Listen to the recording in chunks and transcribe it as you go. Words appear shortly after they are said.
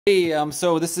Hey,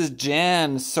 so this is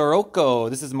Jan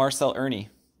Soroko. This is Marcel Irnie.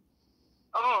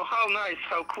 Oh, how nice,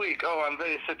 how quick. Oh, I'm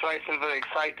very surprised and very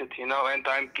excited, and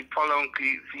I'm keep following,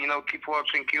 keep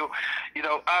watching you.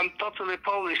 I'm totally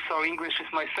Polish, so English is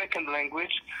my second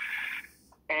language.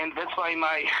 And that's why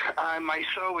my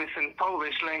show is in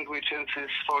Polish language and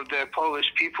it's for the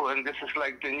Polish people. And this is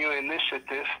like the new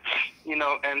initiative,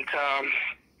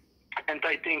 and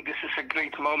I think this is a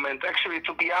great moment. Actually,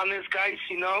 to be honest, guys,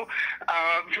 I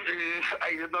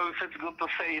don't know if it's good to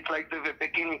say it like the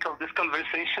beginning of this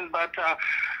conversation, but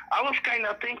I was kind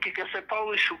of thinking as a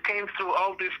Polish who came through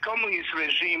all this communist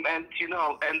regime, and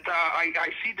I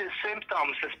see the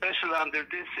symptoms, especially under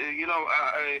this,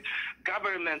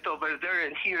 government over there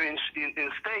and here in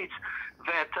states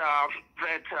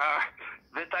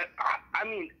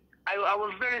I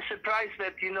was very surprised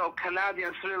that,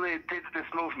 Canadians really did this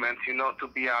movement, to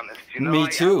be honest. Me I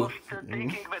too. was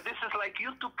thinking that this is like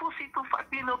you to pussy to fuck,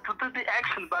 to do the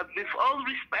action. But with all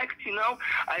respect,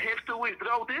 I have to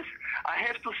withdraw this. I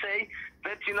have to say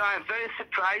that, I'm very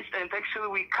surprised, and actually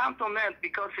we count on that,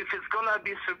 because if it's going to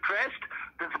be suppressed,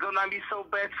 that's going to be so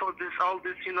bad for all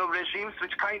these, regimes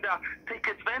which kind of take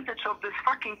advantage of this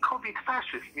fucking COVID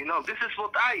fascist. This is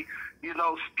what I,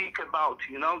 speak about,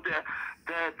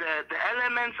 the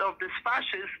elements of this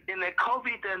fascist in the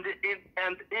COVID and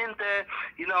in the,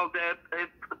 the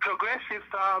progressive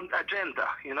agenda,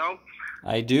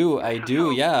 I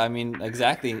do. Yeah, I mean,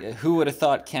 exactly. Who would have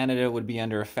thought Canada would be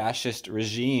under a fascist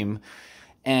regime?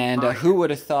 And who would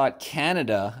have thought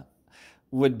Canada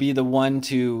would be the one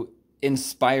to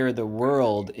inspire the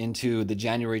world into the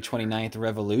January 29th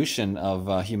revolution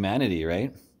of humanity,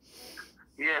 right?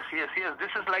 Yes. This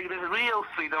is like the real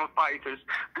freedom fighters.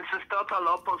 This is total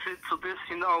opposite to this,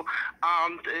 this,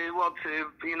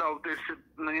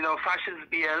 fascist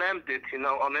BLM did,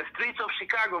 on the streets of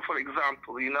Chicago, for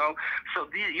example, So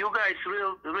you guys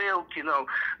real,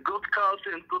 good cause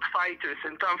and good fighters,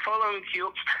 and I'm following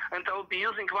you, and I'll be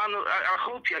using one. I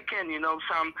hope you can,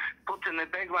 some put in the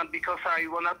background, because I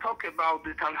wanna talk about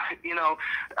it, and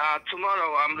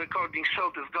tomorrow I'm recording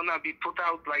show that's gonna be put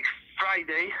out like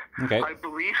Friday, Okay. I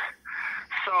believe.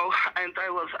 So, and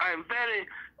I'm very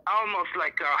almost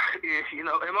like,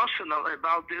 emotional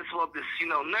about this, what this,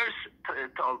 nurse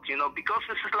told, because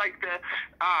this is like the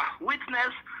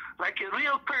witness, like a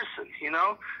real person,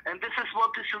 and this is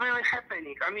what is really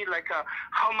happening. I mean, like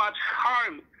how much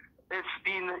harm it's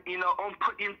been,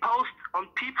 imposed on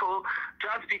people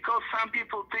just because some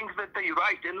people think that they're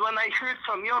right. And when I heard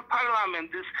from your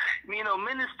parliament, this,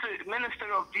 minister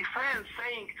of defense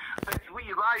saying that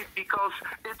we right because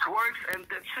it works and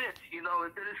that's it,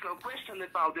 there is no question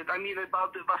about it. I mean,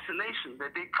 about the vaccination,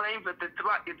 that they claim that it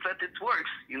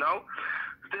works,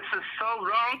 This is so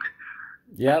wrong.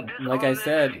 Yep, like I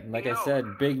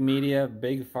said, big media,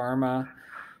 big pharma,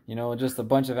 just a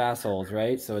bunch of assholes,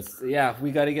 right? So yeah,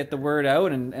 we got to get the word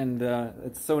out, and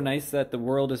it's so nice that the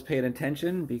world has paid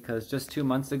attention, because just 2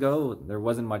 months ago there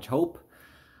wasn't much hope.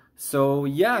 So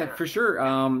yeah, for sure.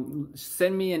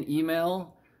 Send me an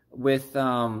email with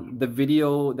the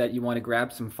video that you want to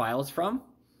grab some files from,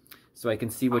 so I can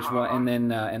see which one,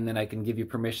 and then I can give you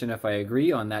permission if I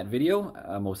agree on that video.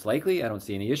 Most likely, I don't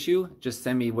see any issue. Just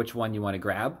send me which one you want to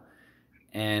grab.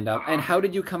 And how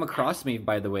did you come across me,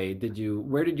 by the way?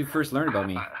 Where did you first learn about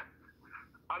me?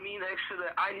 I mean,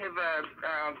 actually, I have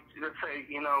let's say,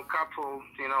 couple,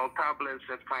 tablets,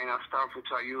 that kind of stuff,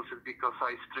 which I use it because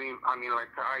I stream. I mean,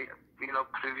 like I,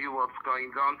 preview what's going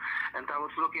on, and I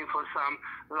was looking for some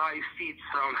live feeds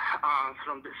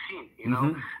from the scene,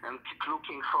 and keep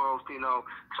looking for,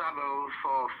 travel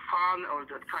for fun or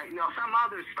that kind, some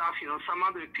other stuff, some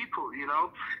other people,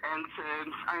 and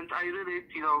I really,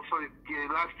 for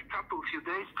the last few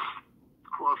days,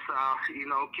 was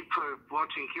keep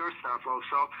watching your stuff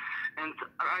also, and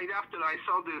right after I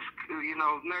saw this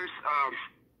nurse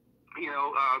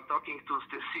talking to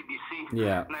the CBC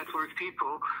network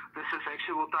people, this is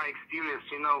actually what I experienced,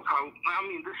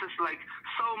 this is like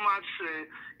so much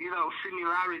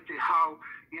similarity how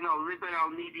liberal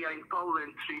media in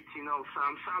Poland treat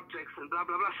some subjects and blah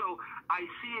blah blah. So I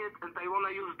see it, and I want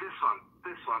to use this one,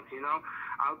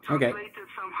 I'll translate it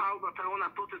somehow, but I want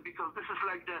to put it because this is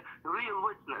like the real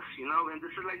witness, and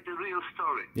this is like the real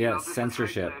story. Yeah,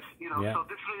 censorship. So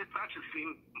this really touches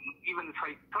me, even if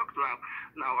I talk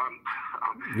now.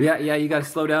 Yeah, you got to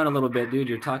slow down a little bit, dude.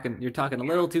 You're talking a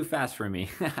little too fast for me.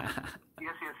 Yes.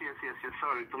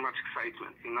 Sorry, too much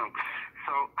excitement,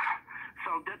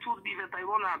 So that would be that I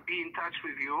want to be in touch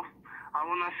with you. I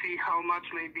want to see how much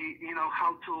maybe,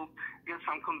 how to get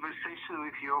some conversation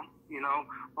with you,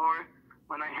 or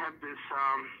when I have this,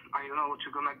 I don't know what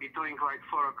you're gonna be doing like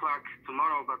 4 o'clock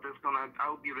tomorrow, but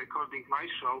I'll be recording my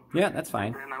show. Yeah, that's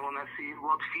fine. And I wanna see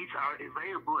what feeds are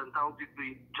available, and I'll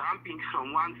be jumping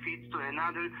from one feed to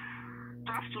another,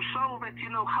 just to show that,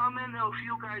 you know, how many of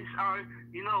you guys are,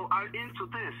 you know, are into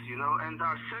this, you know, and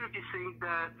are servicing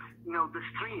the, you know, the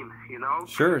stream, you know.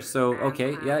 Sure. So,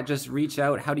 okay. Yeah, just reach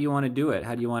out. How do you want to do it?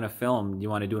 How do you want to film? Do you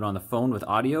want to do it on the phone with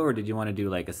audio, or did you want to do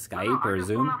like a Skype or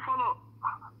Zoom?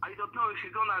 I don't know if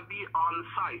you're gonna be on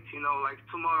site, you know, like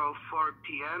tomorrow 4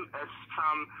 p.m. as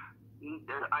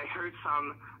I heard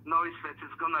some noise that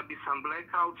it's gonna be some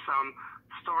blackout, some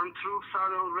storm troops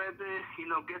are already, you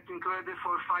know, getting ready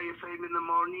for 5 a.m. in the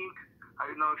morning. I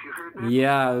don't know if you heard that.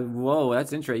 Yeah, whoa,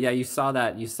 that's interesting. Yeah, you saw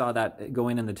that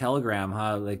going in the telegram,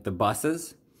 huh? Like the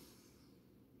buses?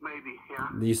 Maybe, yeah.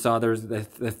 You saw there's the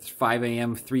 5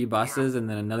 a.m. 3 buses, and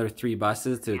then another 3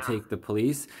 buses to take the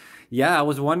police. Yeah, I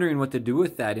was wondering what to do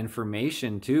with that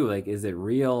information too. Like, is it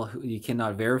real? You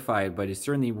cannot verify it, but you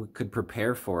certainly could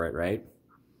prepare for it, right?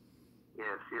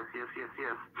 Yes.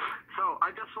 So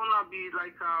I just wanna be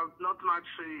like not much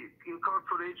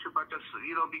incorporate you, but just,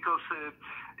 you know, because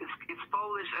it's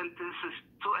Polish and this is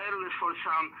too early for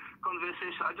some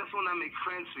conversation. I just wanna make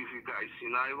friends with you guys.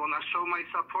 You know, I wanna show my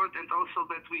support, and also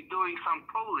that we're doing some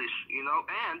Polish. You know,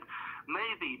 and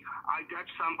maybe I got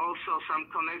also some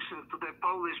connections to the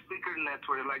Polish bigger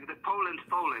network, like the Poland,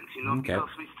 you know,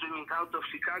 because we're streaming out of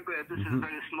Chicago, and this is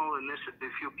very small initiative,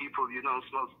 few people, you know,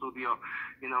 small studio,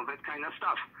 you know, that kind of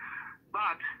stuff.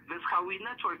 But that's how we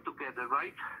network together,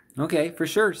 right? Okay, for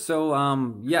sure. So,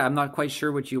 yeah, I'm not quite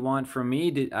sure what you want from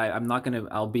me.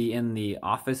 I'll be in the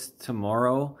office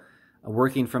tomorrow,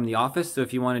 working from the office. So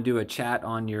if you want to do a chat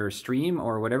on your stream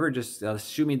or whatever, just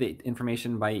shoot me the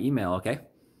information by email, okay?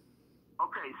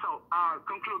 Okay, so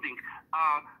concluding,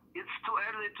 it's too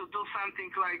early to do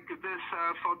something like this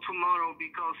for tomorrow,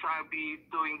 because I'll be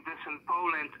doing this in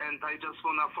Poland, and I just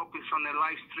want to focus on a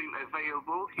live stream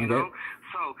available, you know.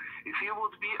 So if you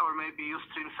would be, or maybe you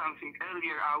stream something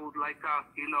earlier, I would like,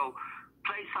 you know,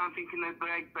 play something in the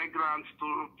background to,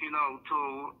 you know, to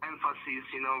emphasize,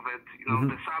 you know, that, you know,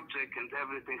 the subject and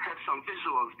everything, have some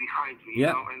visuals behind me, you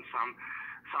know, and some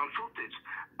footage.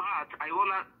 But I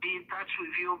want to be in touch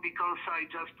with you because I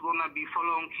just want to be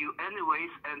following you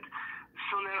anyways, and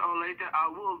sooner or later I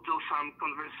will do some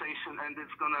conversation, and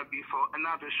it's going to be for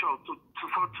another show.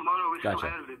 For tomorrow is too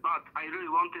early, but I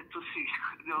really wanted to see,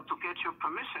 you know, to get your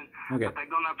permission that I'm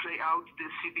going to play out the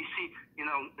CBC, you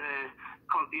know,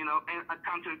 a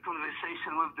counter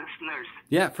conversation with this nurse.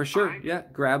 Yeah, for sure. Right? Yeah,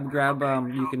 grab.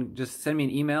 You can just send me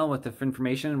an email with the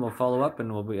information, and we'll follow up,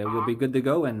 and we'll be good to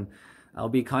go. And I'll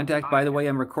be in contact. By the way,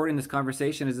 I'm recording this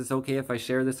conversation. Is this okay if I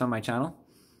share this on my channel?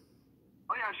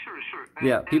 Oh yeah, sure.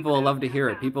 Yeah, people will love to hear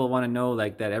it. People want to know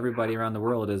like that everybody around the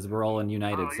world we're all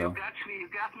united. So. You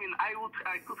got me.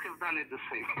 I could have done it the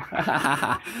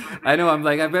same. I know. I'm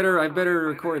like, I better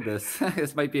record this.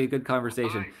 This might be a good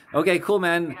conversation. Okay, cool,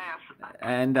 man. Yes.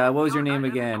 And what was your name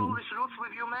again? Polish roots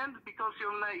with you, man, because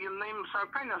your name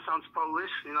kind of sounds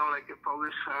Polish, you know, like a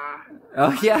Polish.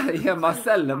 Oh yeah,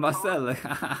 Marcel.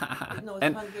 No,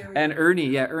 and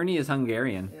Irnie, Irnie is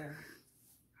Hungarian. Yeah.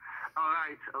 All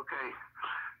right, okay.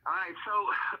 All right, so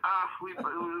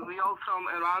we all from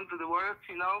around the world,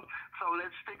 you know, so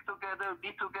let's stick together, be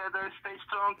together, stay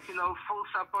strong, you know, full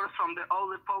support from all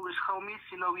the Polish homies,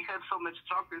 you know, we have so much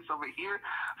truckers over here,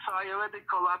 so I already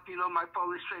call up, you know, my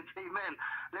Polish friends, hey man,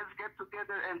 let's get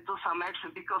together and do some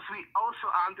action, because we also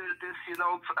under this, you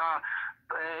know,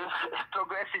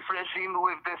 progressive regime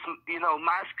with this, you know,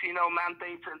 mask, you know,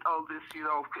 mandates and all this, you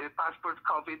know, passport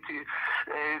COVID,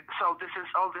 so this is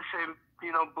all the same,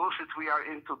 you know, bullshit we are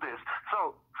into this.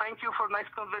 So thank you for nice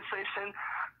conversation,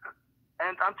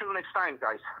 and until next time,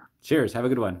 guys. Cheers. Have a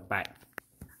good one. Bye.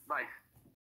 Bye.